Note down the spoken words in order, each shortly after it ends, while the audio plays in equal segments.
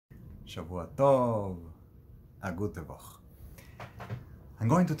Shavua Tov, a gute Woche. I'm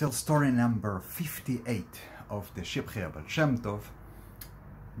going to tell story number 58 of the Shivchei about Shem Tov.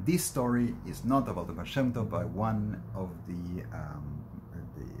 This story is not about the Baal Shem Tov, but one of the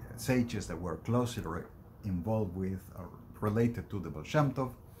sages that were closely involved with or related to the Baal Shem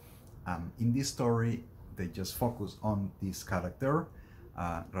Tov. In this story, they just focus on this character,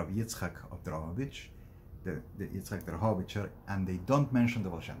 Rabbi Yitzchak of Drohobych, the Yitzchak Drohobycher, and they don't mention the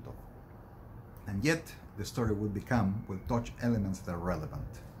Baal Shem Tov. And yet, the story will touch elements that are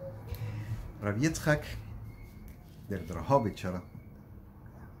relevant. Rabbi Yitzchak, the Drohobycher,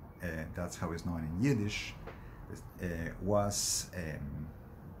 that's how it's known in Yiddish, was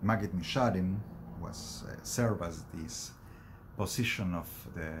Magid Misharim, was served as this position of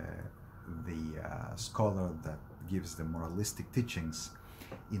the scholar that gives the moralistic teachings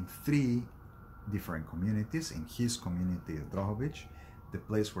in three different communities. In his community, Drohobych, the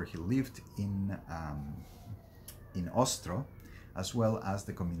place where he lived in Ostro, as well as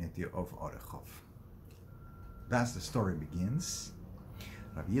the community of Orechov. Thus the story begins.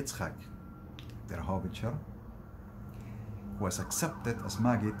 Rabbi Yitzchak, the Drohobycher, was accepted as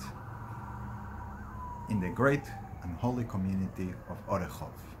Magid in the great and holy community of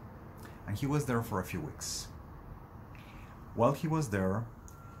Orechov, and he was there for a few weeks. While he was there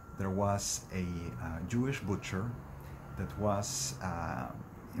was a Jewish butcher that was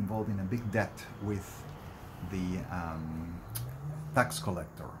involved in a big debt with the tax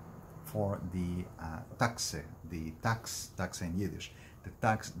collector for the taxe in Yiddish, the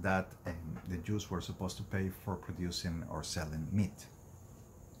tax that the Jews were supposed to pay for producing or selling meat.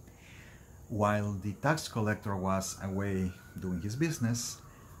 While the tax collector was away doing his business,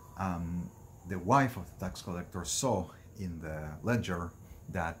 the wife of the tax collector saw in the ledger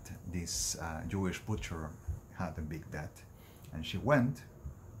that this Jewish butcher had a big debt, and she went,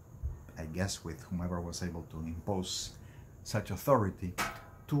 I guess with whomever was able to impose such authority,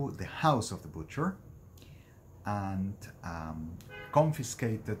 to the house of the butcher and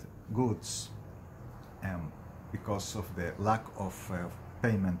confiscated goods because of the lack of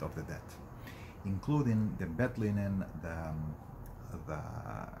payment of the debt, including the bed linen, the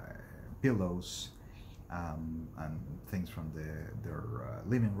pillows, and things from their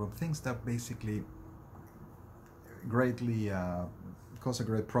living room, things that basically greatly cause a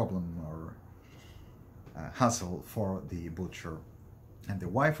great problem or hassle for the butcher. And the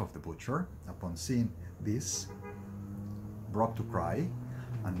wife of the butcher, upon seeing this, broke to cry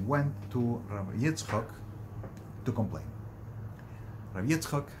and went to Rabbi Yitzchak to complain. Rabbi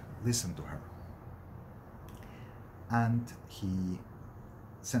Yitzchak listened to her, and he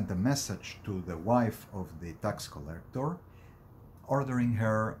sent a message to the wife of the tax collector, ordering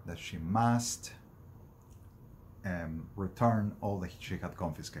her that she must return all that she had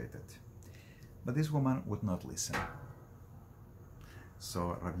confiscated. But this woman would not listen.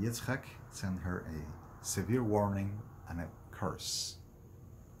 So Rabbi Yitzchak sent her a severe warning and a curse.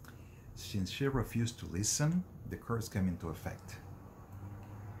 Since she refused to listen, the curse came into effect.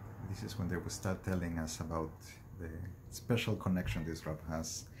 This is when they will start telling us about the special connection this Rab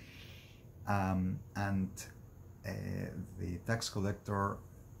has. The tax collector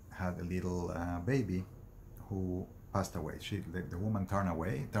had a little baby who passed away. The woman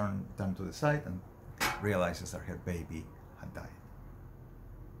turned to the side and realizes that her baby had died.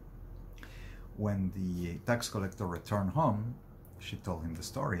 When the tax collector returned home, she told him the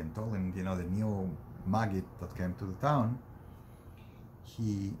story and told him, the new Magid that came to the town,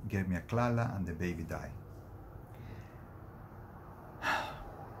 he gave me a klala and the baby died.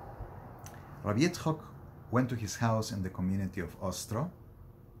 Rabbi Yitzchak went to his house in the community of Ostro,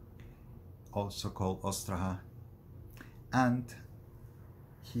 also called Ostraha, and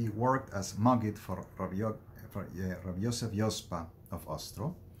he worked as Magid for Rabbi Yosef Yospa of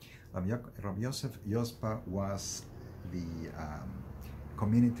Ostro. Rabbi Yosef Yospa was the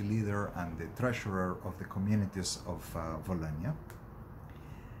community leader and the treasurer of the communities of Volhynia.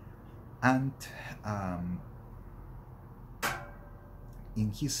 And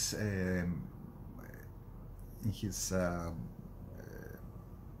in his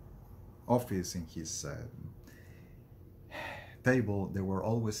office, in his table, there were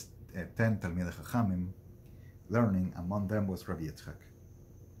always 10 Talmidei Chachamim learning. Among them was Rabbi Yitzchak.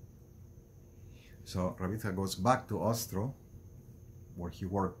 So Rabbi Yitzchak goes back to Ostro, where he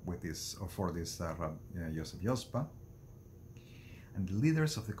worked with for this Yosef Yospa, and the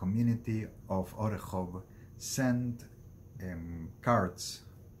leaders of the community of Orechov sent carts,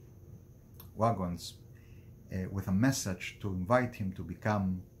 wagons, with a message to invite him to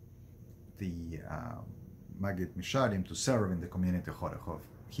become the Magid Misharim, to serve in the community of Orechov.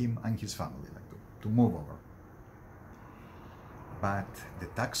 him and his family, like to move over. But the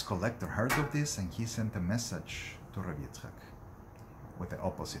tax collector heard of this and he sent a message to Rabbi Yitzchak with the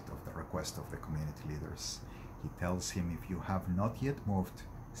opposite of the request of the community leaders. He tells him, if you have not yet moved,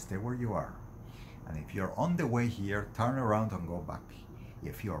 stay where you are. And if you're on the way here, turn around and go back.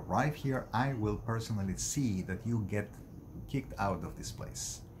 If you arrive here, I will personally see that you get kicked out of this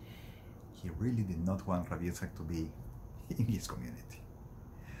place. He really did not want Rabbi Yitzchak to be in his community.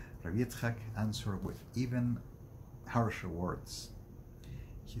 Rabbi Yitzchak answered with even harsher words.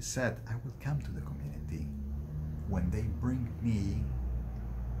 He said, I will come to the community when they bring me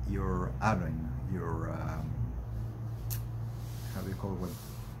your aron, your, how do you call it,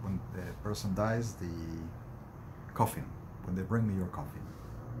 when the person dies, the coffin, when they bring me your coffin.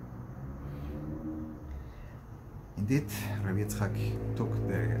 Indeed, Rabbi Yitzchak took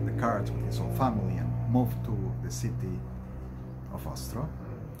the cart with his whole family and moved to the city of Ostro.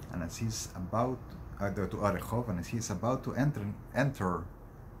 And as he's about to Orechov, and as he's about to enter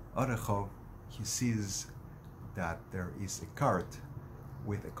Orechov, he sees that there is a cart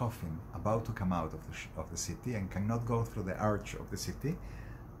with a coffin about to come out of the city and cannot go through the arch of the city.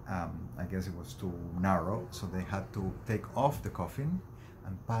 I guess it was too narrow, so they had to take off the coffin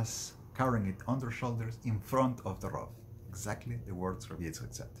and pass carrying it on their shoulders in front of the Rav. Exactly the words Rabbi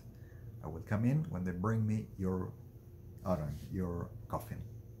Yitzchak said. I will come in when they bring me your aron, your coffin.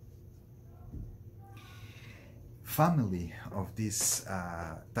 Family of this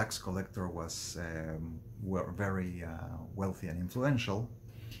tax collector were very wealthy and influential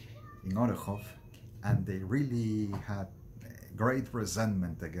in Orechov, and they really had great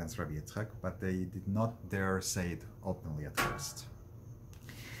resentment against Rabbi Yitzchak, but they did not dare say it openly at first.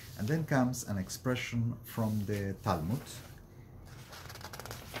 And then comes an expression from the Talmud.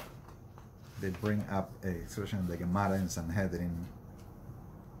 They bring up a expression in the Gemara in Sanhedrin,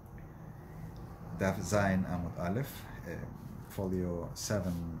 Daf Zayin Amud Aleph, folio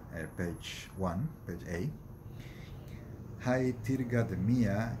 7, page 1, page A. Hai tirga de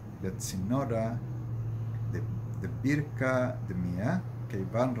mia betzinora the birka de mia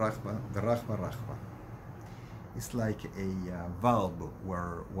keivan rachba. It's like a valve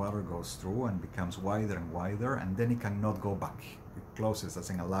where water goes through and becomes wider and wider, and then it cannot go back. It closes,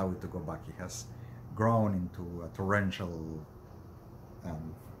 doesn't allow it to go back. It has grown into a torrential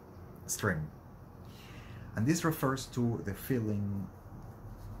stream. And this refers to the feeling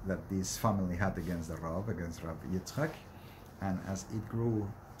that this family had against the Rav, against Rav Yitzchak, and as it grew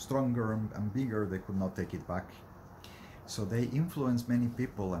stronger and bigger, they could not take it back. So they influenced many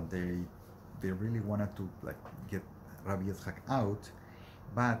people, and they really wanted to get Rav Yitzchak out.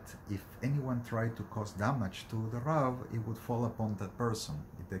 But if anyone tried to cause damage to the Rav, it would fall upon that person.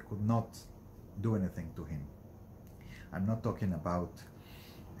 They could not do anything to him. I'm not talking about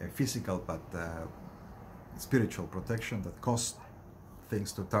physical, but spiritual protection that caused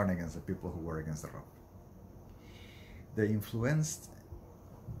things to turn against the people who were against the Rav. They influenced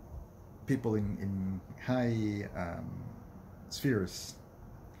people in high spheres.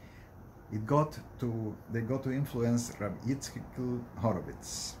 They got to influence Rabbi Yitzchak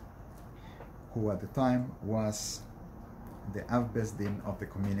Horowitz, who at the time was the Av Beis Din of the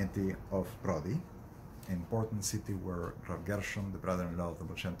community of Brody, an important city where Rav Gershon, the brother-in-law of the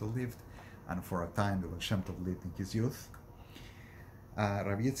Baal Shem Tov, lived, and for a time the Baal Shem Tov lived in his youth.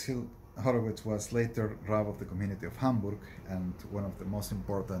 Rabbi Yitzchak Horowitz was later Rav of the community of Hamburg and one of the most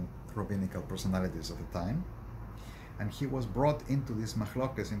important rabbinical personalities of the time. And he was brought into this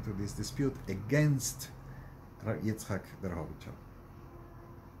machlokes, into this dispute against Rabbi Yitzchak Drohobych.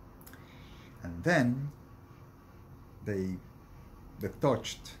 And then they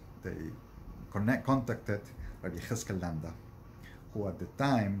contacted Rabbi Cheskel Landa, who at the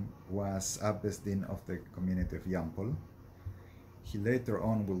time was Av Beis Din of the community of Yampol. He later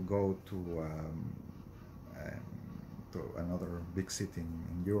on will go to another big city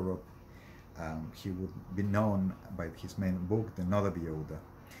in Europe. He would be known by his main book, the Noda B'Yehuda.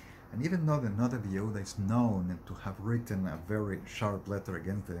 And even though the Noda B'Yehuda is known to have written a very sharp letter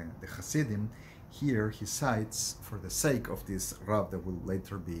against the Hasidim, here he cites for the sake of this Rav that will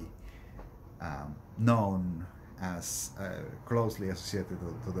later be known as closely associated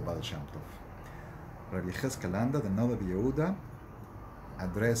to the Baal Shem Tov. Rabbi Cheskel Landa, the Noda B'Yehuda,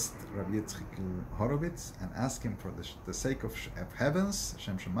 addressed Rabbi Yitzchak Horowitz and asked him for the sake of heavens,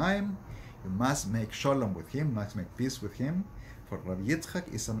 Shem Shemayim, you must make shalom with him, must make peace with him, for Rabbi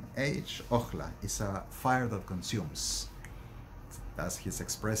Yitzchak is an H ochla, is a fire that consumes. Thus he's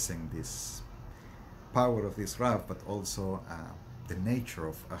expressing this power of this Rav, but also the nature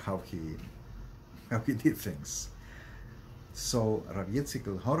of how he did things. So Rabbi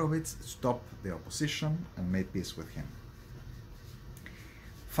Yitzchak Horowitz stopped the opposition and made peace with him.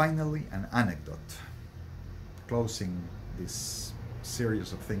 Finally, an anecdote, closing this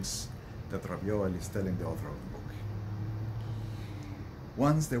series of things that Rabbi Yoel is telling the author of the book.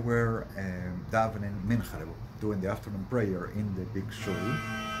 Once they were davening mincha, doing the afternoon prayer in the big shul,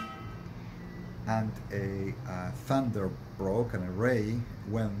 and a thunder broke and an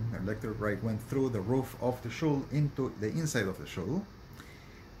electric ray went through the roof of the shul into the inside of the shul,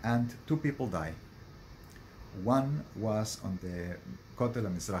 and 2 people died. One was on the Kotel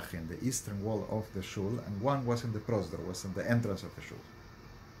HaMizrachi, in the eastern wall of the shul, and one was in the prosdor, was in the entrance of the shul.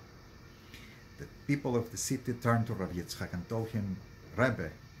 The people of the city turned to Rabbi Yitzchak and told him,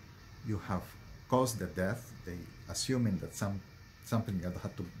 Rebbe, you have caused the death, they assuming that something that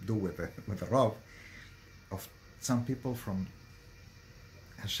had to do with the Rav, of some people from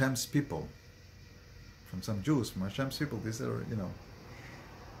Hashem's people, from some Jews, from Hashem's people. These are,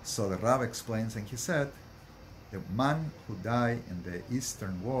 So the Rav explains, and he said, the man who died in the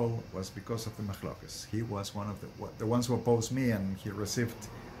eastern wall was because of the machlokes. He was one of the ones who opposed me, and he received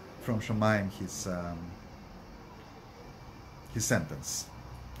from Shemayim his sentence.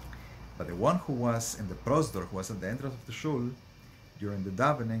 But the one who was in the prosdor, who was at the entrance of the shul, during the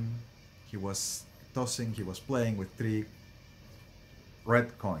davening, he was playing with 3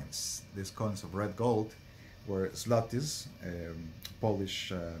 red coins. These coins of red gold were zlotys,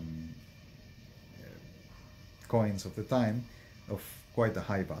 Polish coins of the time, of quite a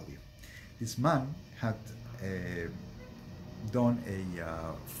high value. This man had done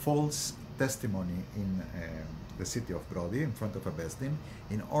a false testimony in the city of Brody, in front of a Beis Din,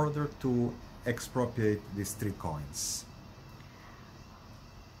 in order to expropriate these 3 coins.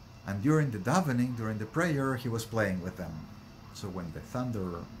 And during the davening, during the prayer, he was playing with them. So when the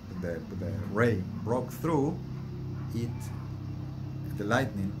thunder, the ray broke through, the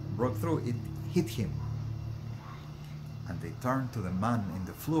lightning broke through, it hit him. And they turned to the man in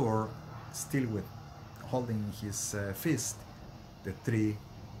the floor, still with holding in his fist the 3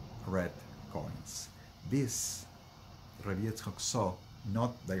 red coins. This Rabbi Yitzchak saw,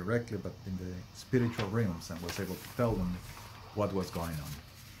 not directly, but in the spiritual realms, and was able to tell them what was going on.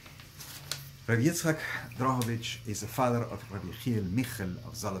 Rabbi Yitzchak Drohobych is the father of Rabbi Yechiel Michel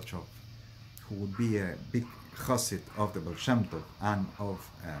of Zalotchov, who would be a big chassid of the Baal Shem Tov and of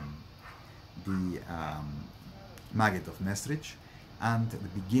the Maggid of Mesrich, and the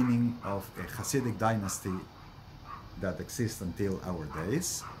beginning of a Hasidic dynasty that exists until our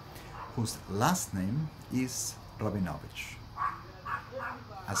days, whose last name is Rabinovich.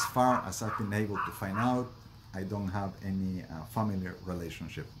 As far as I've been able to find out, I don't have any family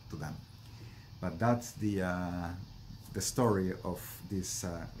relationship to them. But that's the story of this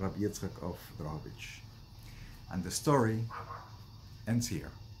Rabbi Yitzchak of Drohobych. And the story ends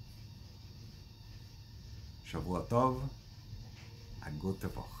here. Shavua Tov, a gute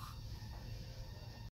Woche.